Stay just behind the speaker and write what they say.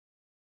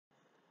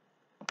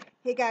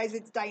Hey guys,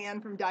 it's Diane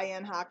from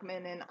Diane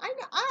Hockman, and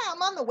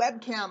I'm on the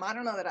webcam. I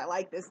don't know that I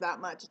like this that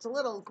much. It's a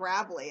little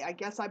gravelly. I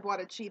guess I bought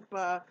a cheap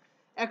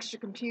extra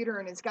computer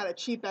and it's got a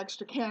cheap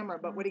extra camera,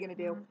 but what are you going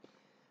to do?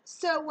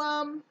 So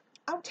today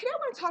I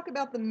want to talk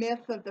about the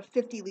myth of the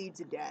 50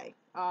 leads a day.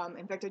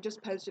 In fact, I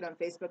just posted on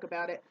Facebook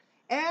about it.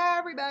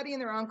 Everybody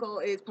and their uncle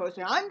is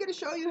posting, I'm going to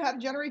show you how to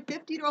generate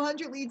 50 to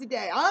 100 leads a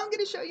day. I'm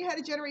going to show you how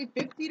to generate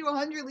 50 to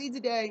 100 leads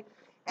a day.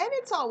 And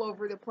it's all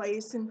over the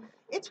place. And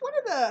it's one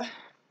of the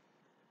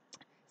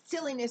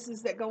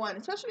sillinesses that go on,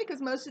 especially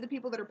because most of the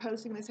people that are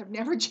posting this have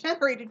never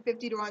generated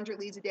 50 to 100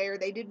 leads a day, or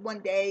they did one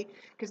day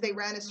because they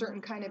ran a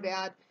certain kind of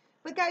ad.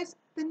 But guys,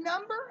 the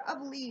number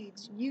of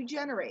leads you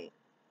generate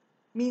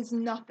means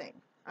nothing.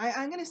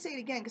 I'm going to say it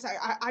again because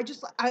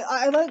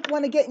I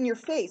want to get in your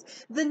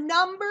face. The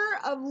number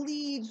of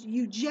leads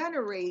you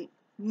generate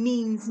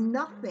means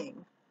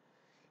nothing.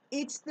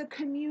 It's the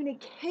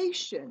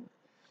communication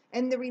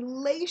and the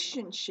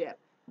relationship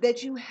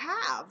that you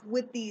have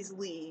with these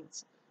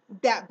leads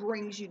that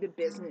brings you the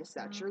business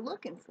that you're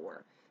looking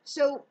for.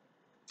 So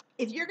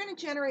if you're going to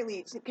generate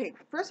leads, okay,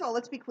 first of all,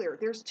 let's be clear.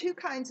 There's two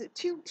kind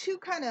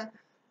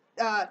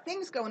of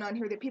things going on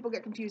here that people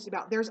get confused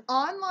about. There's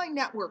online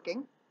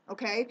networking,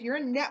 okay? If you're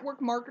a network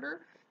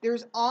marketer,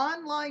 there's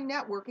online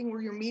networking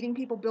where you're meeting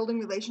people, building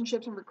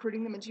relationships, and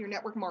recruiting them into your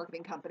network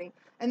marketing company.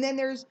 And then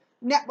there's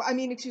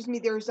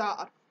there's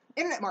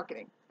internet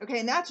marketing,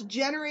 okay? And that's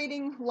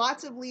generating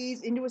lots of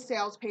leads into a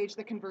sales page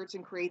that converts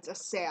and creates a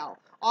sale,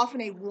 often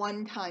a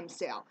one-time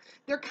sale.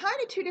 They're kind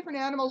of two different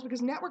animals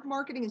because network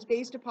marketing is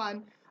based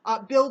upon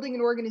building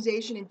an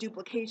organization and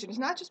duplication. It's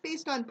not just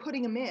based on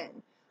putting them in.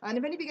 And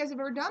if any of you guys have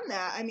ever done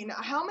that, I mean,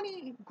 how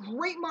many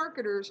great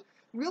marketers,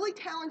 really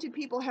talented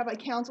people have I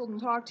counseled and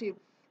talked to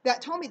that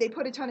told me they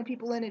put a ton of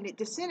people in and it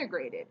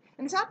disintegrated?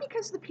 And it's not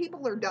because the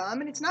people are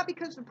dumb, and it's not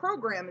because the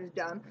program is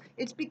dumb.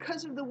 It's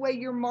because of the way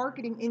you're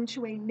marketing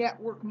into a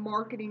network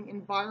marketing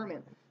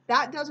environment.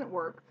 That doesn't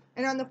work.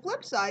 And on the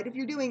flip side, if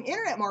you're doing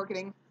internet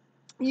marketing,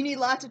 you need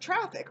lots of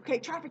traffic. Okay,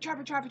 traffic.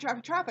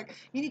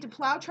 You need to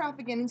plow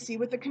traffic in and see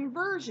what the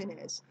conversion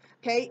is.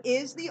 Okay,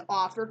 is the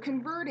offer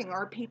converting?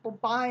 Are people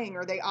buying?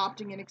 Are they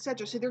opting in,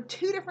 etc.? So they're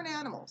two different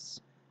animals.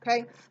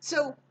 Okay,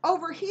 so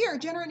over here,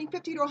 generating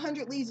 50 to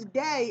 100 leads a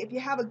day, if you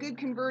have a good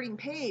converting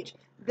page,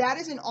 that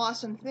is an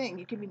awesome thing.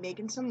 You can be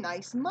making some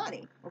nice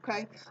money.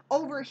 Okay,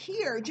 over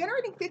here,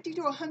 generating 50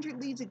 to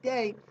 100 leads a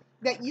day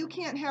that you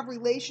can't have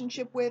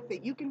relationship with,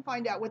 that you can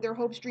find out what their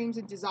hopes, dreams,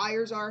 and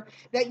desires are,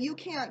 that you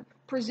can't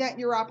present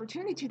your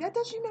opportunity to, that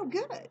does you no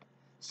good.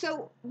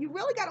 So you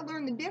really got to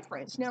learn the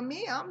difference. Now,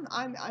 me, I'm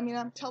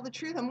tell the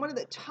truth, I'm one of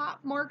the top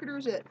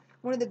marketers at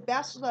one of the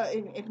best,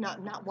 if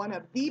not one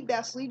of the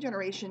best lead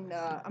generation.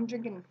 I'm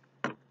drinking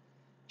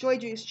Joy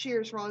Juice.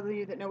 Cheers for all of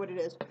you that know what it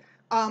is.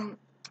 I'm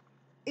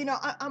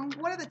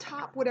one of the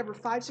top, whatever,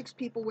 5, 6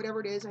 people, whatever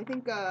it is. I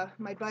think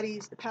my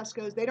buddies, the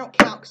Pescos, they don't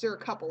count because they're a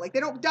couple. Like, they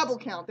don't double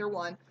count, they're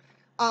one.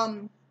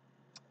 And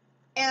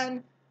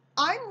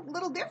I'm a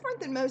little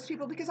different than most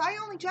people because I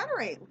only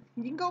generate,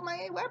 you can go to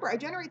my Weber, I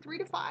generate 3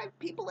 to 5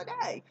 people a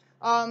day.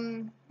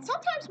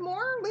 Sometimes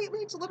more. Lately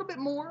it's a little bit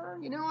more.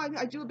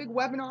 I do a big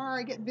webinar,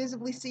 I get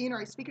visibly seen,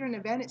 or I speak at an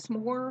event, it's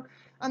more.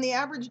 On the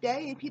average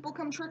day, people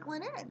come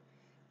trickling in.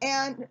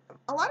 And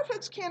a lot of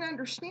folks can't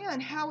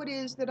understand how it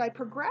is that I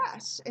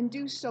progress and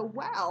do so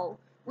well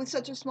with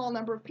such a small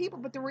number of people.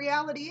 But the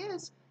reality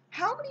is,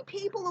 how many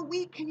people a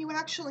week can you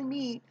actually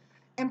meet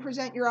and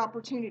present your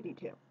opportunity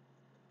to?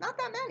 Not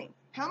that many.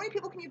 How many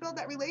people can you build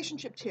that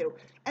relationship to?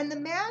 And the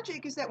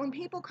magic is that when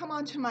people come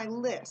onto my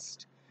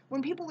list,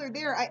 when people are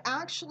there, I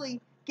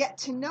actually get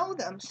to know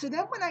them. So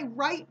then when I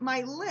write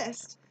my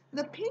list,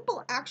 the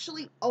people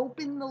actually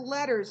open the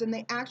letters and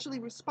they actually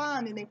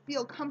respond and they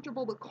feel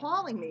comfortable with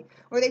calling me,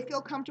 or they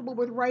feel comfortable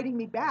with writing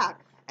me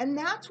back. And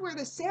that's where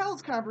the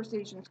sales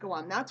conversations go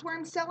on. That's where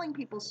I'm selling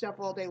people stuff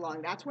all day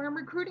long. That's where I'm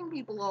recruiting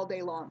people all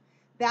day long.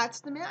 That's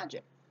the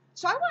magic.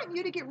 So I want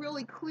you to get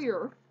really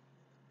clear,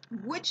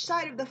 which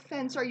side of the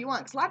fence are you on?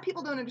 Because a lot of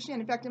people don't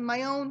understand. In fact, in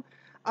my own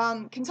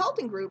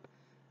consulting group,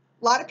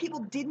 a lot of people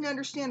didn't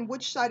understand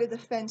which side of the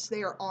fence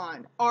they are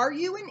on. Are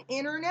you an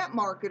internet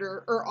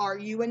marketer or are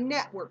you a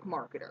network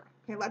marketer?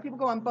 Okay, a lot of people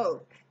go on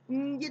both.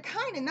 You're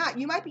kind of not.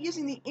 You might be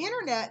using the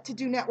internet to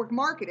do network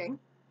marketing,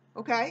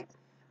 okay?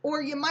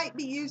 Or you might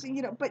be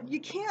using, but you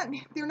can't.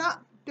 They're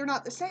not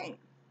the same.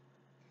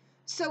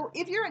 So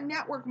if you're a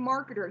network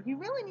marketer, you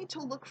really need to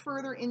look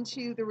further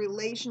into the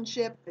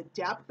relationship, the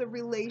depth of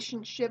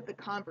relationship, the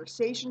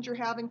conversations you're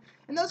having.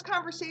 And those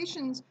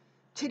conversations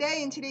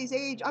today, in today's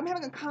age, I'm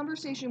having a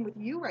conversation with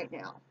you right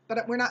now,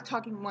 but we're not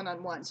talking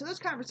one-on-one. So those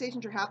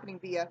conversations are happening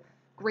via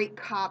great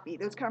copy.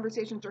 Those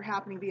conversations are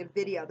happening via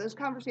video. Those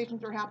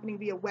conversations are happening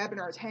via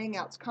webinars,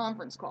 hangouts,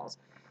 conference calls.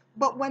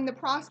 But when the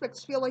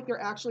prospects feel like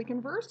they're actually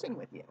conversing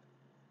with you.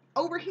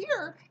 Over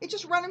here, it's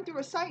just running through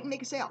a site and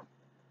make a sale.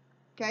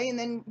 Okay, and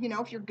then,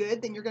 if you're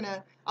good, then you're going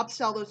to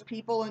upsell those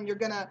people, and you're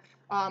going to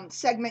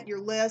segment your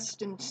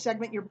list and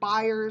segment your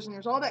buyers, and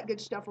there's all that good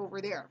stuff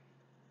over there.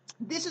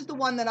 This is the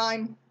one that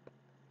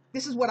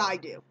this is what I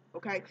do.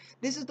 Okay,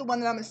 this is the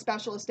one that I'm a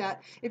specialist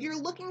at. If you're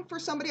looking for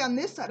somebody on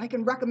this side, I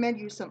can recommend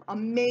you some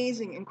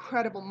amazing,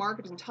 incredible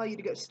marketers and tell you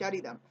to go study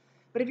them.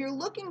 But if you're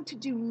looking to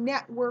do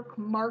network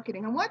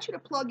marketing, I want you to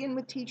plug in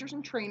with teachers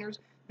and trainers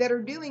that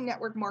are doing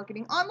network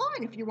marketing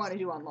online if you want to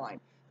do online.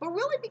 But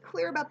really be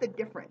clear about the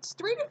difference.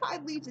 3 to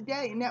 5 leads a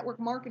day in network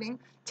marketing,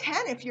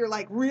 10 if you're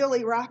like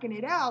really rocking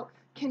it out,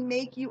 can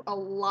make you a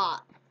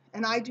lot.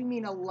 And I do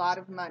mean a lot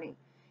of money.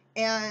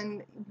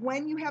 And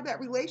when you have that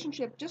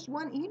relationship, just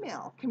one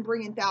email can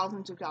bring in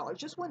thousands of dollars.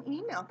 Just one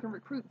email can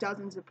recruit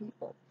dozens of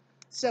people.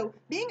 So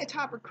being a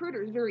top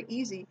recruiter is very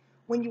easy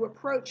when you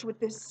approach with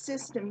this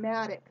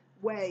systematic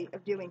way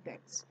of doing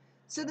things.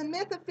 So the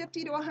myth of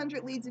 50 to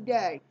 100 leads a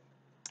day,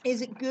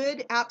 is it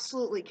good?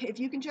 Absolutely. If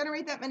you can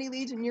generate that many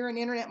leads and you're in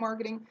internet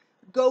marketing,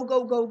 go,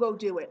 go, go, go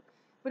do it.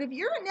 But if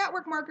you're a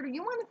network marketer,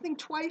 you want to think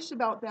twice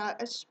about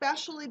that,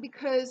 especially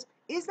because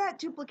is that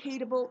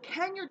duplicatable?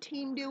 Can your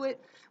team do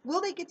it? Will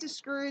they get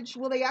discouraged?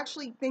 Will they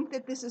actually think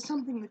that this is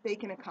something that they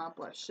can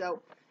accomplish?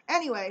 So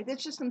anyway,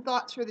 that's just some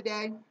thoughts for the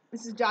day.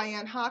 This is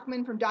Diane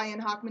Hochman from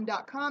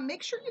DianeHochman.com.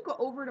 Make sure you go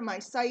over to my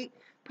site,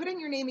 put in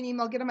your name and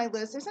email, get on my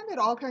list. I send out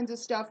all kinds of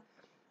stuff.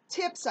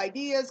 Tips,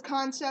 ideas,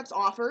 concepts,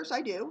 offers. I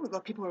do.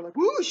 People are like,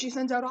 "Woo, she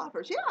sends out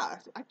offers." Yeah,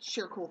 I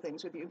share cool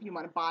things with you. If you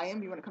want to buy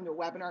them, you want to come to a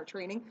webinar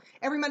training.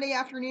 Every Monday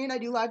afternoon, I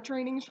do live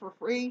trainings for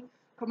free.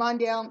 Come on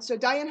down. So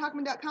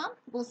DianeHochman.com.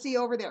 We'll see you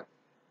over there.